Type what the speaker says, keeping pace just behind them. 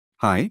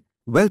Hi,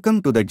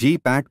 welcome to the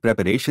GPAT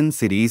preparation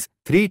series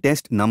 3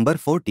 test number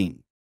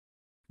 14.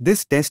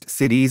 This test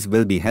series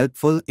will be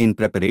helpful in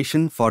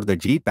preparation for the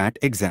GPAT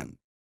exam.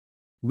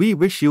 We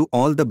wish you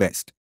all the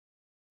best.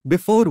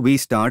 Before we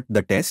start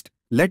the test,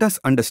 let us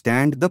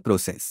understand the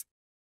process.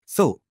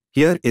 So,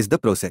 here is the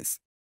process.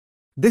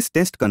 This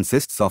test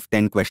consists of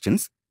 10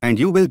 questions, and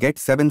you will get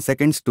 7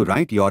 seconds to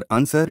write your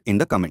answer in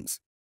the comments.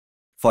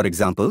 For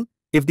example,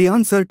 if the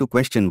answer to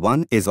question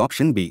 1 is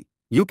option B,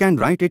 you can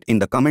write it in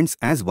the comments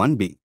as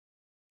 1B.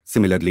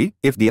 Similarly,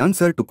 if the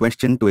answer to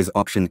question 2 is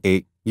option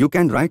A, you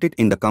can write it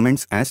in the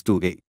comments as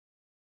 2A.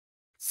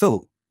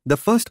 So, the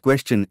first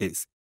question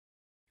is: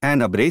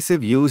 an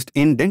abrasive used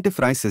in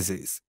dentifrices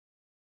is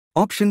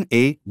option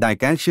A,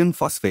 dicalcium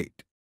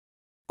phosphate.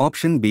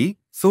 Option B,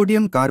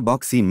 sodium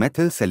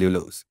carboxymethyl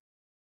cellulose.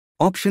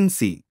 Option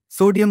C,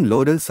 sodium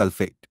lauryl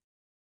sulfate.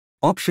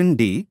 Option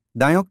D,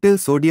 dioctyl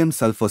sodium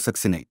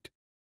sulfosuccinate.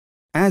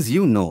 As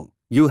you know,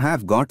 you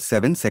have got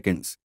 7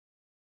 seconds.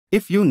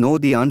 If you know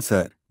the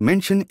answer,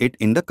 mention it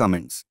in the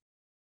comments.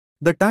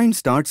 The time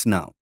starts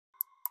now.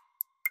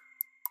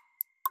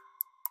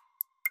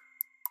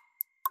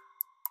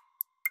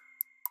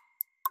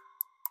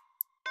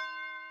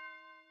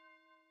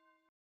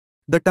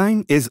 The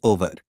time is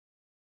over.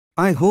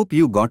 I hope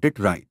you got it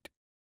right.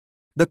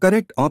 The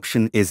correct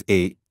option is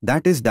A,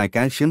 that is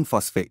dicalcium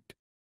phosphate.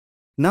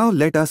 Now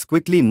let us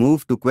quickly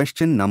move to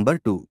question number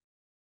 2.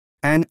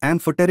 An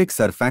amphoteric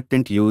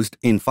surfactant used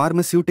in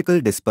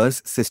pharmaceutical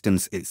disperse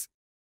systems is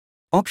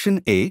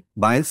option A,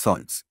 bile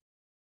salts.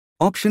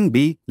 Option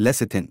B,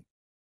 lecithin.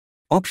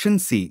 Option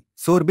C,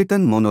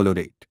 sorbitan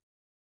monolaurate.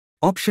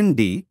 Option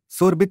D,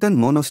 sorbitan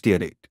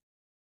monostearate.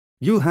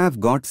 You have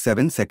got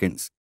 7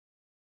 seconds.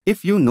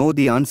 If you know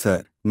the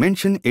answer,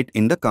 mention it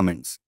in the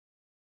comments.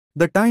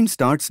 The time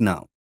starts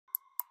now.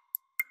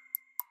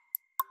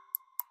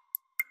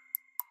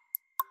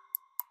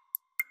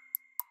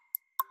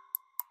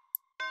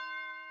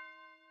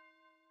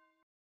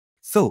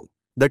 So,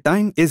 the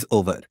time is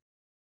over.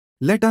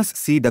 Let us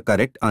see the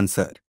correct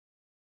answer.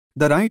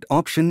 The right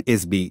option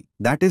is B,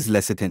 that is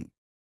lecithin.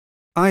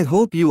 I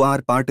hope you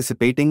are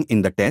participating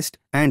in the test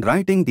and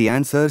writing the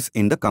answers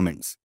in the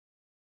comments.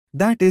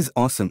 That is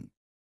awesome.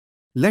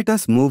 Let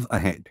us move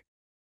ahead.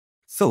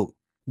 So,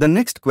 the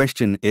next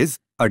question is: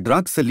 a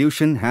drug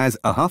solution has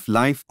a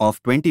half-life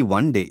of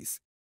 21 days.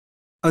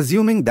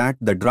 Assuming that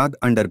the drug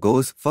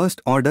undergoes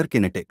first-order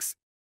kinetics,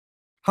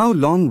 how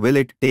long will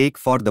it take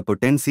for the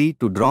potency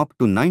to drop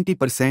to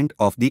 90%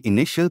 of the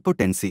initial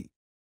potency?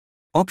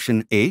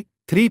 Option A,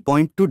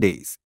 3.2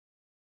 days.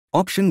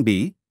 Option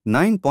B,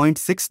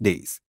 9.6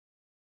 days.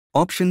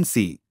 Option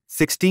C,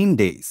 16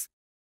 days.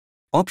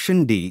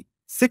 Option D,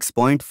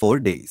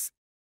 6.4 days.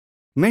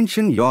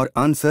 Mention your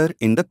answer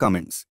in the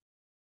comments.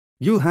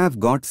 You have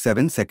got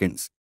 7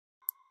 seconds.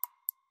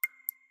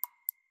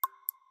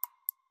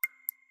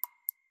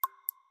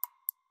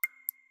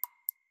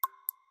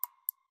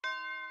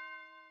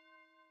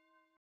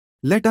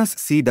 Let us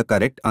see the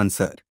correct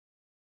answer.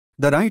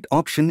 The right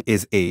option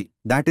is A,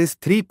 that is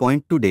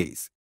 3.2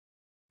 days.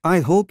 I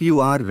hope you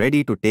are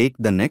ready to take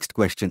the next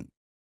question.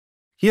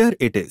 Here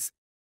it is.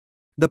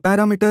 The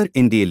parameter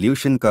in the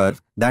elution curve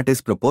that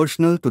is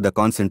proportional to the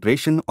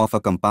concentration of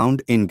a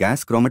compound in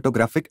gas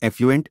chromatographic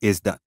effluent is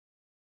the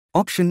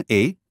option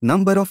A,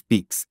 number of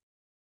peaks.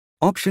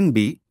 Option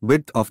B,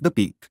 width of the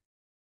peak.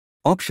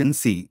 Option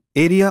C,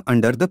 area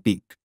under the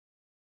peak.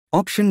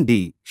 Option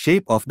D,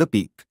 shape of the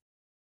peak.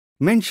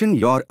 Mention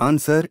your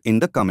answer in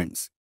the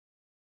comments.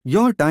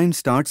 Your time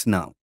starts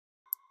now.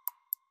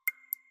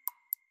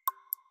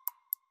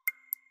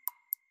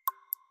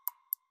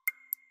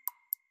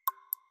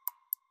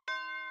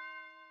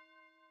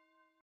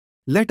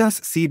 Let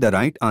us see the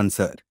right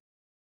answer.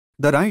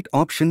 The right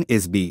option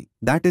is B,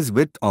 that is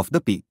width of the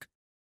peak.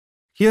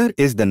 Here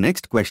is the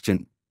next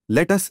question.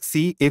 Let us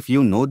see if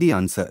you know the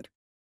answer.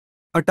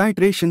 A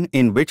titration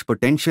in which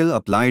potential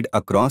applied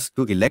across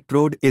to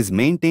electrode is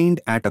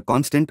maintained at a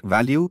constant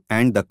value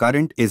and the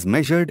current is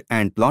measured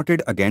and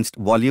plotted against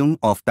volume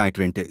of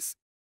titrant is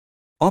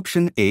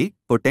option A,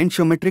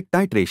 potentiometric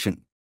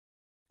titration.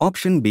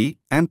 Option B,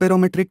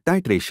 amperometric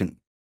titration.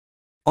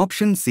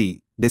 Option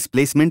C,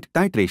 displacement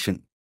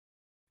titration.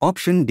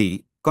 Option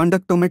D,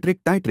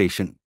 conductometric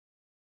titration.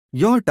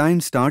 Your time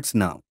starts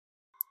now.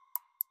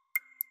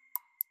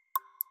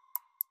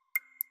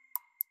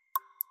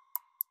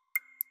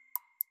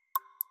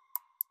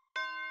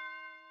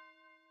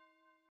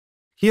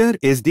 Here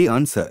is the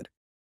answer.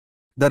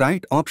 The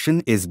right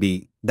option is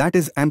B, that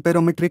is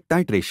amperometric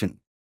titration.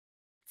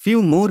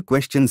 Few more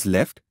questions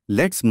left,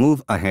 let's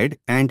move ahead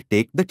and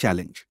take the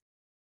challenge.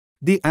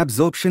 The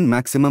absorption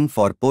maximum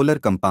for polar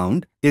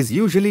compound is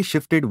usually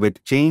shifted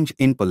with change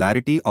in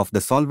polarity of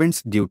the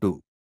solvents due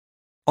to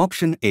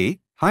option A,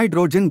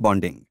 hydrogen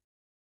bonding.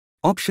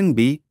 Option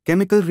B,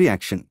 chemical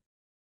reaction.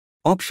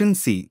 Option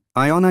C,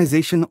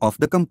 ionization of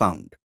the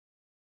compound.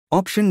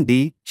 Option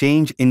D,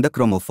 change in the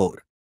chromophore.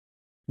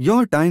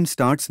 Your time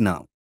starts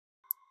now.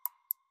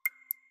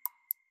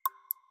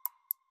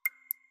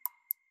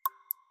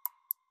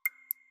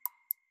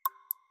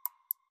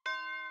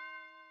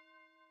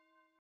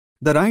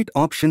 The right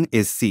option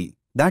is C,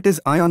 that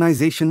is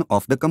ionization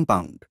of the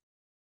compound.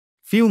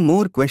 Few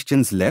more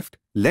questions left,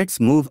 let's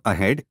move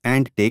ahead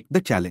and take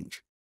the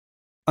challenge.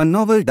 A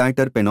novel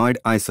diterpenoid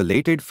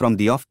isolated from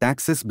the of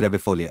Taxus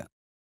brevifolia.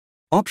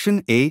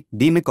 Option A,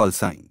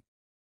 dimecolcine.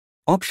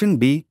 Option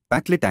B,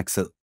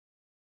 paclitaxel.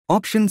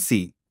 Option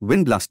C,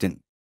 vinblastine.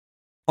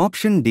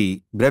 Option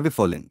D,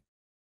 brevifolin.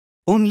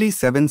 Only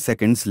 7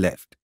 seconds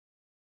left.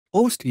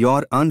 Post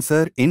your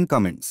answer in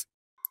comments.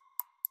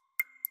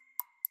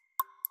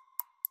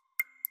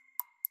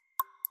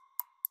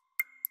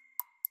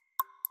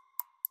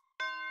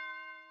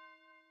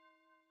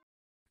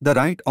 The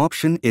right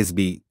option is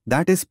B,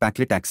 that is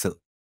paclitaxel.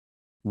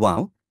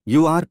 Wow,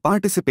 you are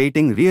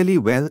participating really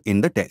well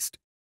in the test.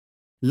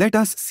 Let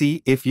us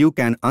see if you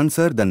can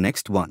answer the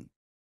next one.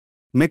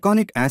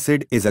 Meconic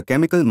acid is a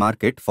chemical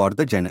market for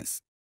the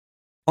genus.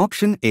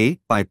 Option A,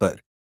 Piper.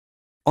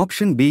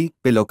 Option B,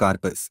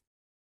 Pilocarpus.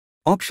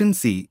 Option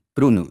C,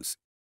 Prunus.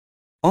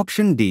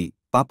 Option D,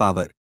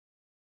 Papaver.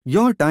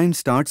 Your time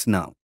starts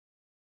now.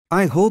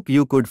 I hope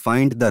you could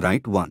find the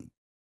right one.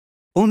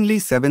 Only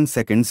 7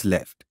 seconds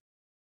left.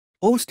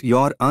 Post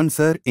your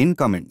answer in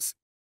comments.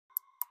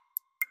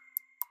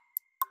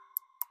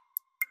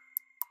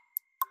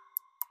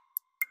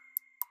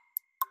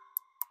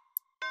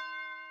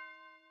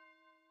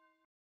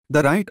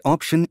 The right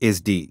option is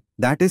D,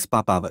 that is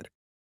papaver.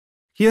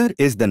 Here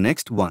is the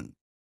next one.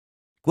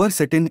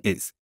 Quercetin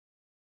is.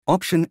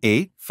 Option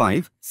A,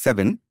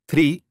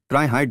 5,7,3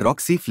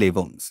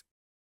 trihydroxyflavones.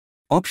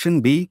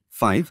 Option B,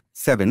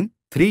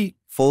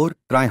 5,7,3,4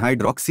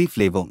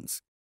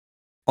 trihydroxyflavones.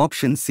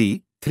 Option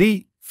C,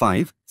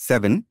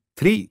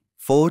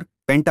 3,5,7,3,4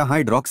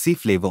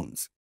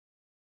 pentahydroxyflavones.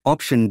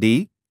 Option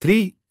D,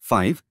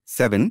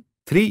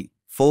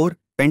 3,5,7,3,4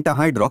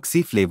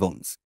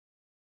 pentahydroxyflavones.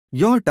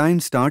 Your time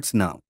starts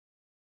now.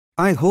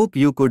 I hope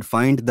you could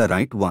find the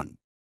right one.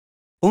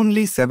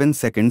 Only 7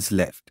 seconds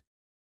left.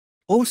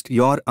 Post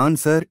your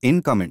answer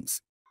in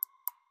comments.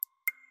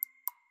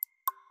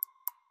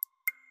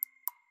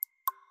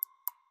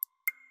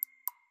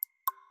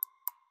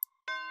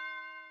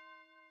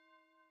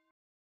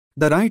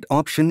 The right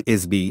option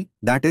is B,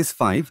 that is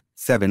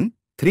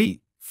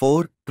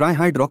 5,7,3,4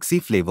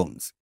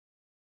 trihydroxyflavones.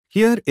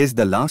 Here is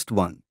the last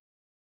one.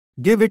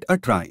 Give it a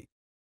try.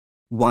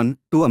 1.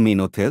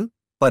 2-aminothyl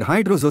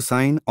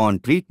perhydroxyzine on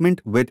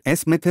treatment with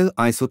S-methyl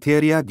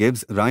isotheria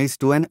gives rise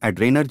to an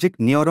adrenergic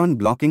neuron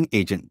blocking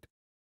agent.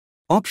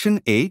 Option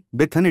A,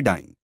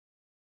 bethanidyne.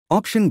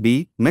 Option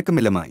B,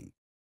 mecamilamine.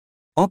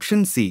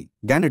 Option C,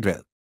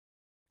 ganadrel.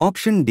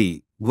 Option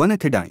D,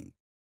 guanethidine.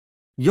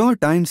 Your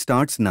time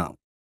starts now.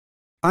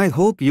 I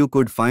hope you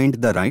could find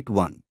the right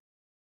one.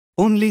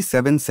 Only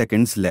 7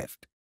 seconds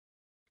left.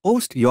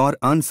 Post your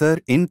answer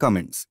in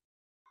comments.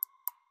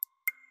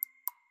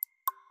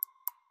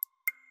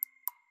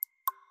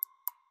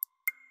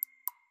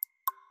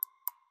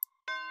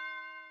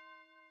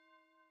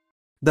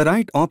 The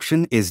right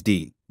option is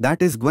D,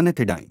 that is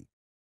guanethidine.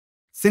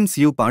 Since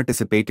you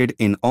participated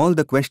in all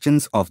the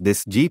questions of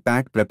this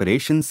GPAT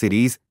preparation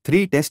series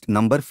 3 test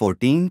number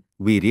 14,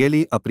 we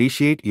really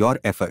appreciate your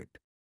effort.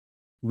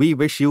 We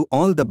wish you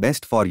all the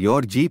best for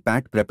your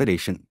GPAT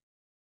preparation.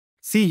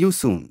 See you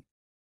soon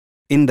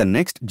in the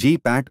next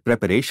GPAT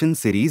preparation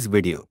series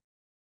video.